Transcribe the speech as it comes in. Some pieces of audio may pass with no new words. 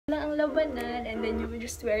labanan, and then you would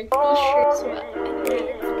just wear t-shirts. So I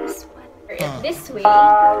wear this one. Wear it this way.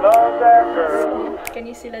 So, can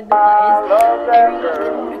you see the guys? I really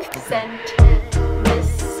can represent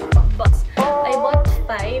this box. I bought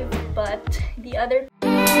 5, but the other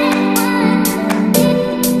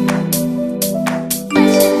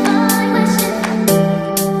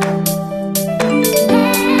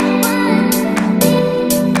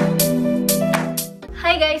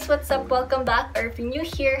what's up? Welcome back, or if you're new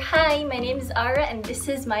here, hi, my name is Ara and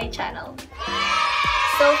this is my channel.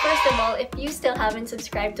 So first of all, if you still haven't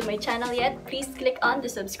subscribed to my channel yet, please click on the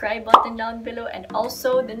subscribe button down below and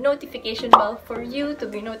also the notification bell for you to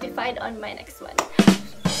be notified on my next one.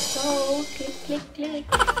 So click.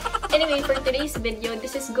 Anyway, for today's video,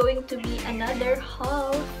 this is going to be another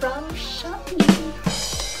haul from Shopee.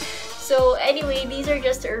 So anyway, these are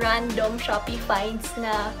just random Shopee finds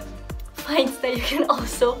that you can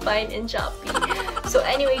also find in Shopee. So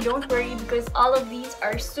anyway, don't worry because all of these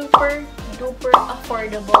are super duper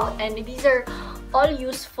affordable and these are all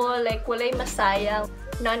useful, like walay masayang.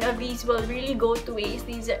 None of these will really go to waste.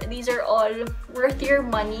 These are all worth your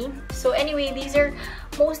money. So anyway, these are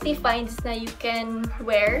mostly finds that you can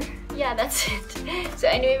wear. Yeah, that's it. So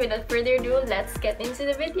anyway, without further ado, let's get into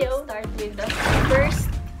the video. Start with the first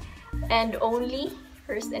and only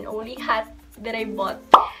hat that I bought.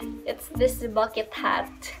 It's this bucket hat.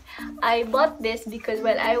 I bought this because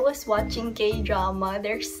while I was watching K-drama,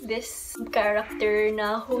 there's this character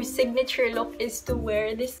na whose signature look is to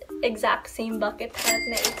wear this exact same bucket hat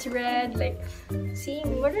na it's red, like, see,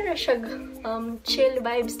 wala na siya chill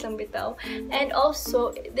vibes lang bitaw. And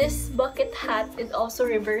also, this bucket hat is also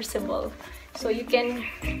reversible. So you can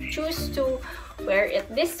choose to wear it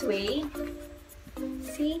this way.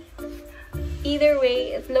 See? Either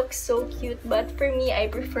way, it looks so cute, but for me, I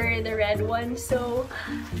prefer the red one. So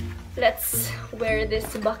let's wear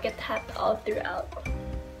this bucket hat all throughout.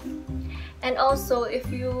 And also, if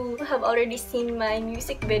you have already seen my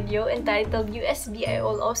music video entitled USB, I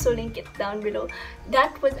will also link it down below.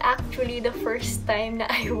 That was actually the first time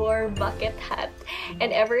that I wore bucket hat,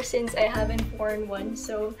 and ever since I haven't worn one.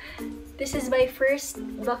 So this is my first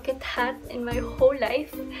bucket hat in my whole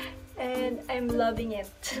life, and I'm loving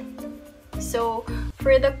it. So,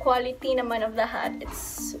 for the quality naman of the hat,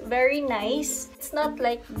 it's very nice. It's not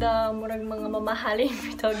like the murag mga mamahalin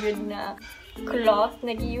bitaw yun na cloth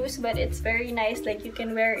nag-use, but it's very nice. Like, you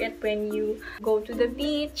can wear it when you go to the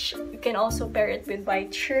beach. You can also pair it with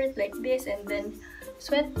white shirt like this, and then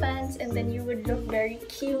sweatpants, and then you would look very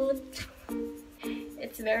cute.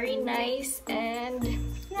 It's very nice, and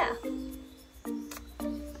yeah.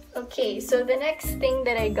 Okay, so the next thing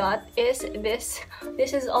that I got is this.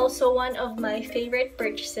 This is also one of my favorite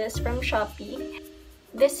purchases from Shopee.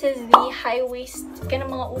 This is the high-waist, kaya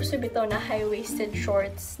mga uso bitaw na high-waisted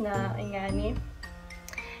shorts na ingani.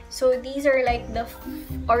 So these are like the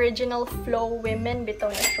original flow women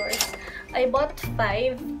bitaw na shorts. I bought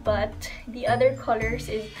 5, but the other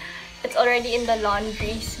colors it's already in the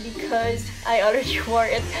laundries because I already wore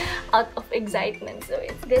it out of excitement. So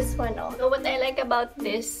it's this one. So what I like about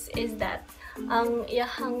this is that ang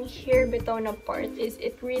yahang hair bitaw na part is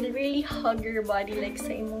it really hug your body like sa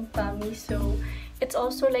imong tummy. So it's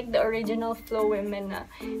also like the original flow women na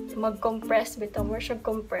mag-compress bitaw, more siya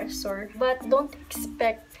compressor. But don't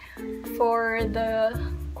expect for the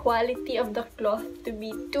quality of the cloth to be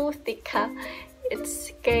too thick, ha?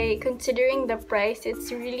 It's okay, considering the price,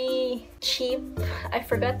 it's really cheap. I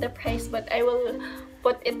forgot the price, but I will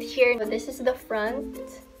put it here. So this is the front,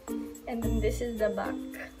 and then this is the back.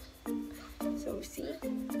 So see,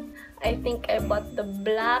 I think I bought the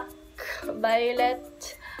black,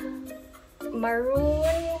 violet,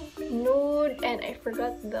 maroon, nude, and I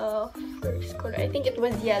forgot the first color. I think it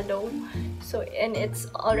was yellow. So, and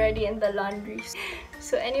it's already in the laundry.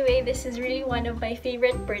 So anyway, this is really one of my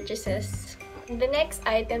favorite purchases. The next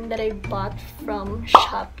item that I bought from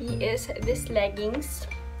Shopee is this leggings.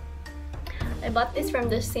 I bought this from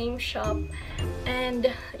the same shop, and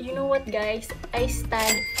you know what, guys? I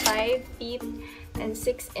stand 5 feet and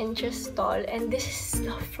 6 inches tall, and this is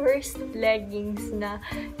the first leggings na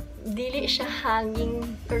dili siya hanging,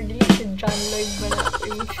 or dili siya John Lloyd ba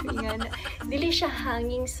na, dili siya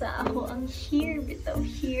hanging sa ako ang here bitaw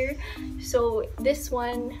here. So this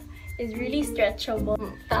one is really stretchable.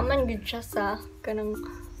 Taman gud siya sa kanang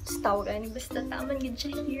tawgan, basta taman gud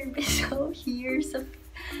siya here bitaw here sa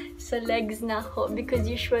legs na ako, because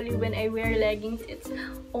usually when I wear leggings, it's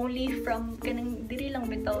only from kanang diri lang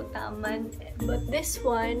bitaw taman. But this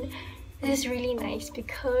one is really nice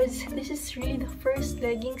because this is really the first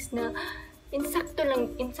leggings na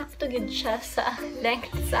insakto gud siya sa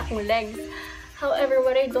length sa akong legs. However,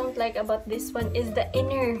 what I don't like about this one is the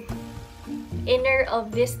inner of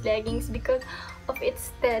this leggings because of its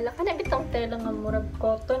tela. Kana bitong tela nga murag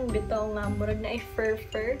cotton, bitaw nga murag na fur.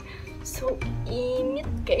 So init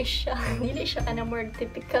kay siya. Dili siya kana murag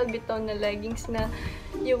typical bitaw na leggings na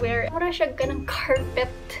you wear. Mura siya kanang carpet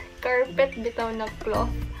bitaw na cloth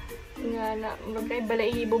nga na murag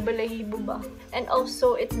balahibo ba. And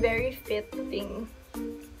also it's very fitting.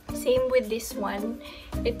 Same with this one.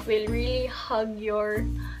 It will really hug your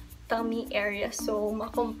tummy area, so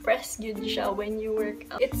makompress yun siya when you work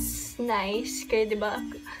out. It's nice kaya diba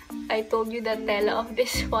I told you that tela of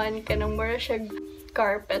this one kanang mura siya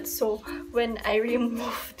carpet, so when I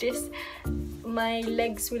remove this my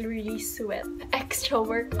legs will really sweat. Extra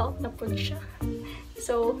workout na po siya.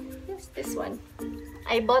 So yes, this one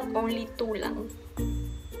I bought only 2 lang.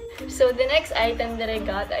 So the next item that I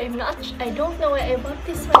got, I don't know why I bought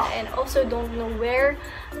this one and also don't know where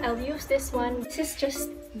I'll use this one. This is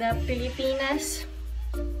just the Pilipinas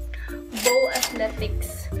Bow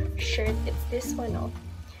Athletics shirt. It's this one, oh.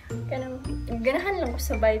 Ganahan lang ko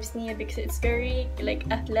sa vibes niya because it's very like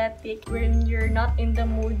athletic. When you're not in the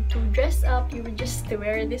mood to dress up, you would just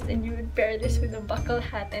wear this and you would pair this with a buckle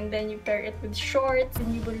hat and then you pair it with shorts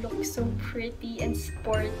and you would look so pretty and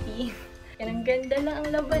sporty. And ang ganda lang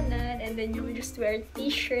ang labanan, and then you will just wear a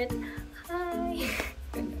t-shirt. Hi!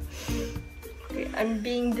 Okay, I'm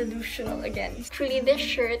being delusional again. Actually, this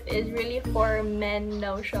shirt is really for men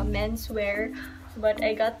daw siya, menswear. But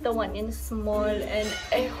I got the one in small, and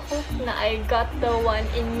I hope na I got the one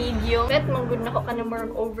in medium. Bet manggod na ko ka na more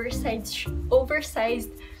oversized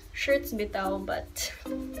shirts bitaw, but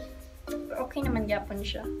okay naman gyapon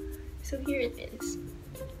siya. So here it is.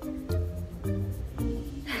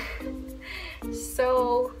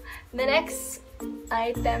 So the next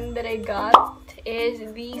item that I got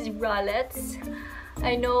is these bralettes.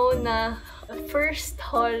 I know na first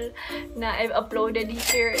haul na I've uploaded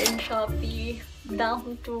here in Shopee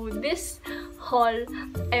down to this haul,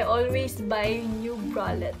 I always buy new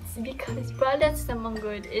bralettes because bralettes naman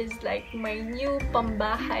good is like my new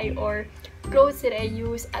pambahay or clothes that I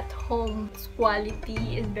use at home. Its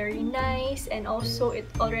quality is very nice and also it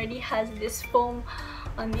already has this foam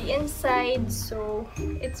on the inside, so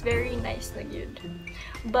it's very nice na good.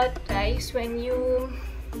 But guys, when you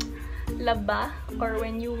laba or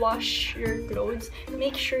when you wash your clothes,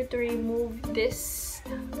 make sure to remove this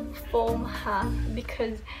foam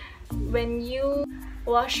because when you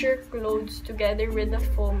wash your clothes together with the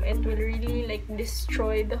foam, it will really like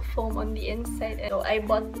destroy the foam on the inside. So I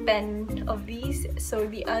bought 10 of these, so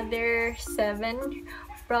the other 7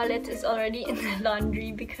 bralettes is already in the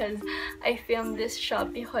laundry because I filmed this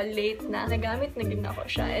Shopee haul late na. Nagamit na din ako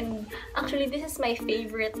siya. And actually, this is my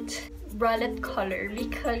favorite bralette color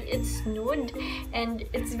because it's nude and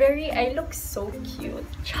it's very, I look so cute.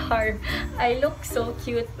 Char! I look so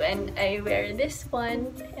cute when I wear this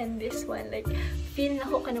one and this one. Like, feel na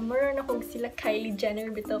ko kanamaron ako sila Kylie Jenner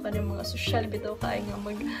bitaw ka ng mga social bitaw ka nga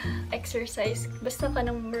mag-exercise. Basta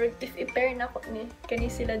kanamaron, if i-pair na ko ni kani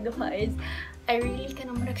sila duha is I really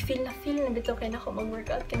kanang feel na bitaw kaya na ako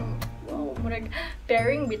mag-workout kanang wow, murag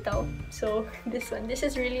pairing bitaw. So this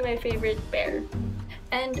is really my favorite pair.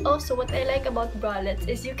 And also what I like about bralettes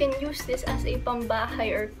is you can use this as a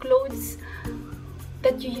pambahay or clothes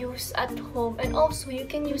that you use at home, and also you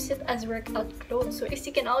can use it as workout clothes. So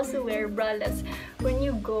you can also wear bralettes when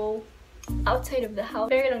you go outside of the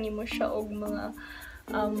house. Pero lang nimo siya og mga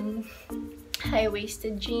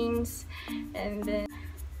high-waisted jeans. And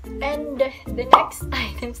the next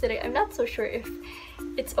items that I'm not so sure if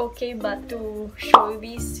it's okay but to show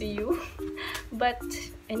these to you. But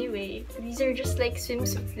anyway, these are just like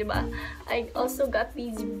swimsuits, diba? I also got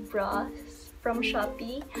these bras from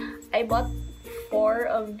Shopee. I bought 4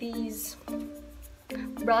 of these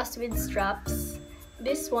bras with straps.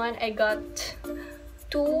 This one I got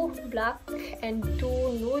 2 black and 2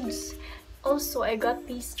 nudes. Also, I got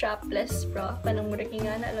these strapless bra. Kanang murag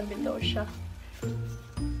nga na alam bitaw siya.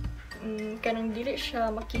 Kanang dili siya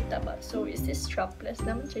makita ba. So, is this strapless?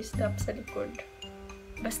 Naman siya strap sa likod.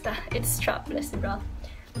 Basta, it's strapless bra.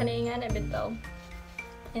 Kanang nga na bitaw.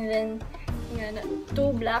 And then, nga na,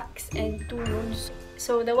 2 blacks and 2 nudes.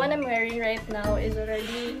 So, the one I'm wearing right now is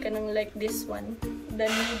already kanang like this one. The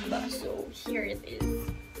nude ba. So, here it is.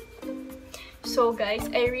 So, guys,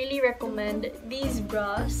 I really recommend these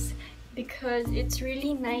bras because it's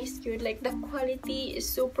really nice, good. Like, the quality is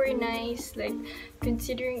super nice. Like,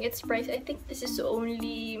 considering its price, I think this is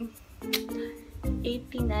only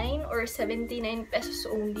 89 or 79 pesos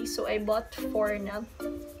only. So, I bought 4 na.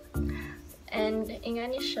 And,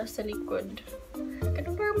 ingani siya sa likod.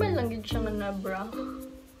 Kanang normal lang yun siya nga na bra.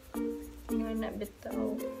 Nga na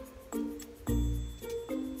bitaw.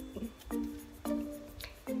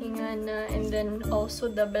 And then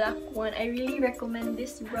also the black one. I really recommend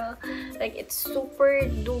this bra. Like, it's super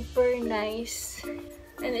duper nice.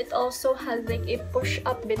 And it also has like a push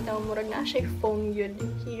up bitaw. Murag na siya foam yun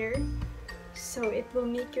here. So it will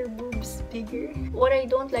make your boobs bigger. What I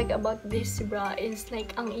don't like about this bra is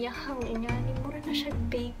like ang iyahang ingani. Murag na siya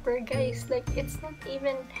paper, guys. Like, it's not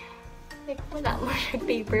even like wala mo siya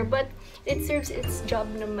paper, but it serves its job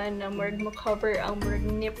naman na murag mo-cover ang murag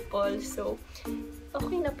nipple. So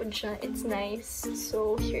okay na po siya. It's nice.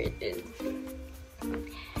 So here it is.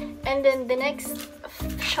 And then the next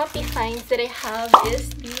Shopee finds that I have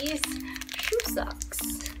is these shoe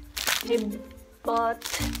socks. I bought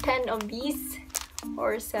 10 of these,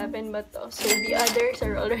 or 7 but so the others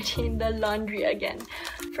are already in the laundry again.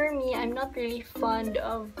 For me, I'm not really fond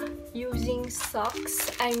of using socks.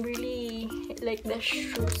 I'm really like the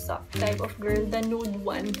shoe sock type of girl, the nude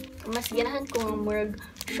one. Mas ganahan ko nga murag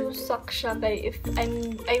shoe sock siya kay if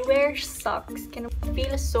I wear socks, can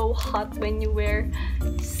feel so hot when you wear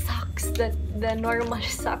socks, that the normal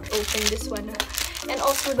socks. Open this one, and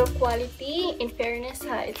also the quality, in fairness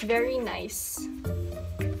ha, it's very nice.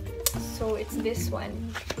 So it's this one.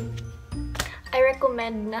 I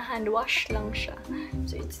recommend na hand wash lang siya.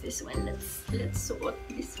 So it's this one. Let's suot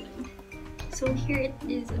this one. So here it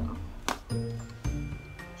is.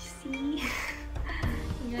 See?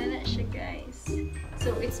 Nga na siya, guys.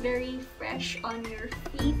 So it's very fresh on your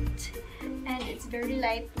feet and it's very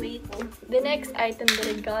lightweight. The next item that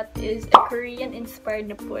I got is a Korean inspired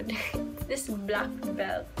na pod. This black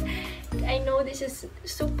belt. I know this is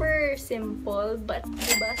super simple, but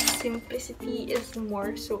diba, simplicity is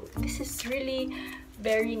more. So this is really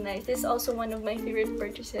very nice. This is also one of my favorite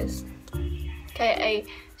purchases. Okay, I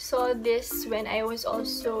saw this when I was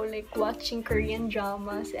also like watching Korean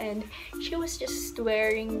dramas, and she was just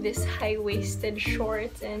wearing this high-waisted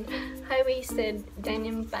shorts and high-waisted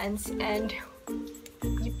denim pants, and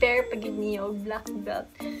you pair pagid niyo black belt.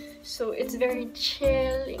 So it's very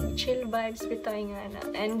chill vibes bitaw nga na.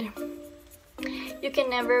 And you can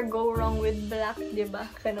never go wrong with black, diba?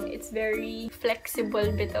 Kanang it's very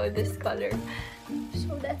flexible bitaw this color.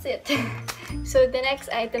 So that's it. So the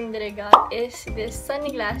next item that I got is this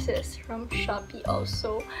sunglasses from Shopee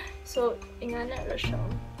also. So ingana ra siya.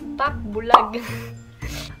 Pak bulag.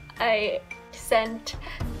 I sent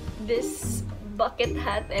this bucket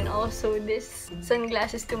hat and also this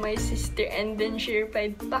sunglasses to my sister, and then she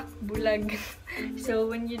replied, "Pak bulag."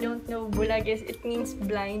 So when you don't know bulag is, it means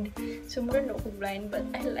blind. So mura na ako blind, but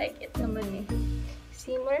I like it naman eh.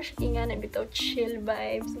 See, mura siya ingana bitaw, chill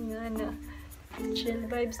vibes, ingana. Chill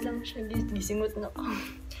vibes lang siya, gisingot na ko.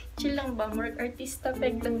 Chill lang ba? Mura artista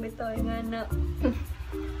peg lang bitaw, ingana.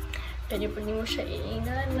 Pwede po niyo siya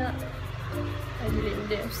ingana.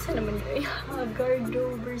 Sa naman yun, haggard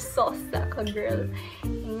over sauce ka girl.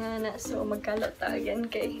 Nga na, so magkalot again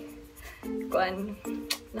kay kuan,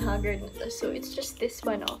 na-haggard na to. So it's just this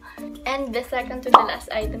one, oh. And the second to the last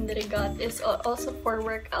item that I got is also for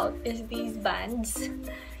workout, is these bands.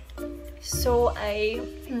 So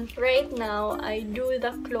right now, I do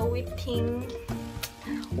the Chloe Ting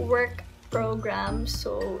work program.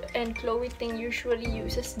 So, and Chloe Ting usually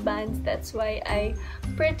uses bands. That's why I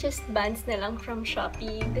purchased bands na lang from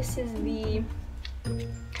Shopee. This is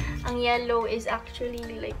ang yellow is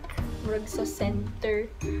actually like murag sa center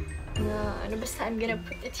na ano, basta I'm gonna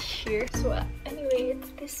put it here. So anyway,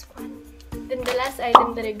 it's this one. Then the last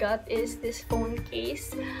item that I got is this phone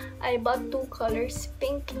case. I bought 2 colors,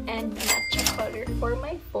 pink and matcha color for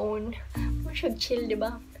my phone. Masyag chill,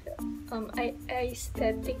 diba?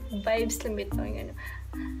 Aesthetic vibes lang bito yung ano.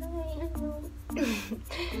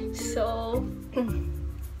 So,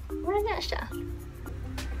 wala na siya.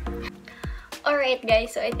 Alright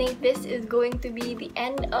guys, so I think this is going to be the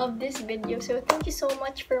end of this video. So thank you so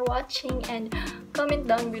much for watching, and comment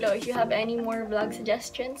down below if you have any more vlog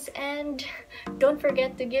suggestions, and don't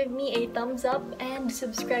forget to give me a thumbs up and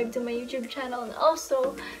subscribe to my YouTube channel, and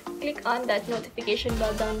also click on that notification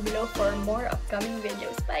bell down below for more upcoming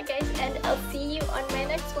videos. Bye guys, and I'll see you on my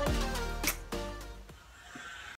next one.